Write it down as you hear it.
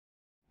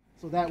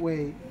So that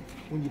way,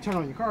 when you turn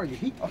on your car, your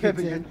heat Okay,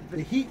 kicks in.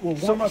 The heat will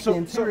warm up the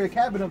interior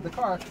cabin of the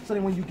car. So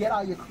then when you get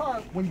out of your car,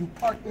 when you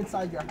park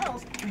inside your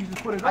house, you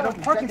just put it on. I don't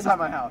park inside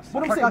my house. But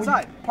I I'm park saying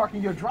outside. when you park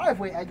in your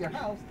driveway at your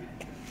house,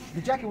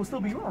 the jacket will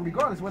still be warm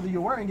regardless whether you're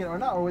wearing it or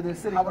not, or whether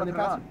it's sitting How would on I the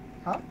put it passenger.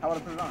 on? Huh? How would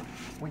I put it on?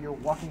 When you're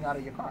walking out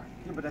of your car.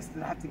 Yeah, but I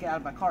have to get out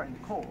of my car in the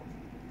cold.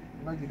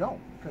 No, you don't.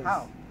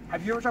 How?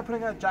 Have you ever tried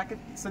putting a jacket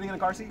sitting in a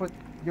car seat? But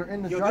you're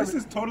in the Yo, driver. this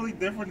is totally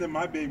different than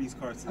my baby's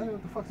car seat. I don't know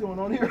what the fuck's going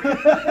on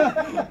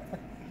here.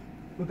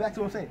 But back to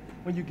what I'm saying.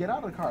 When you get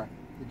out of the car,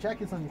 the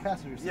jacket's on your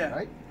passenger seat,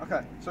 right?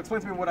 Okay. So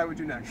explain to me what I would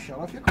do next. Shut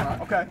off your car.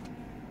 Okay.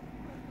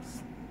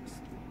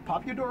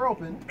 Pop your door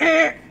open.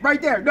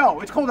 Right there.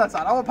 No, it's cold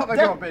outside. I won't pop my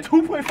door open.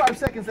 2.5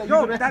 seconds that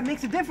Yo, you're that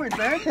makes a difference,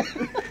 man. What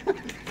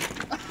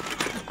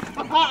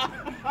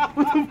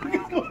the fuck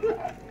is going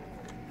on?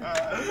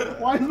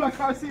 Why is my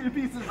car seat in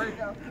pieces right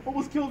now?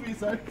 Almost killed me,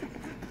 son.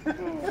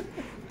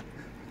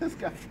 This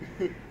guy.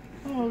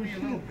 Oh, shit.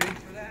 A little big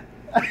for that.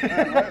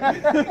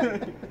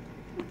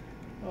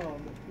 Oh,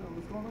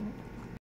 what's going on?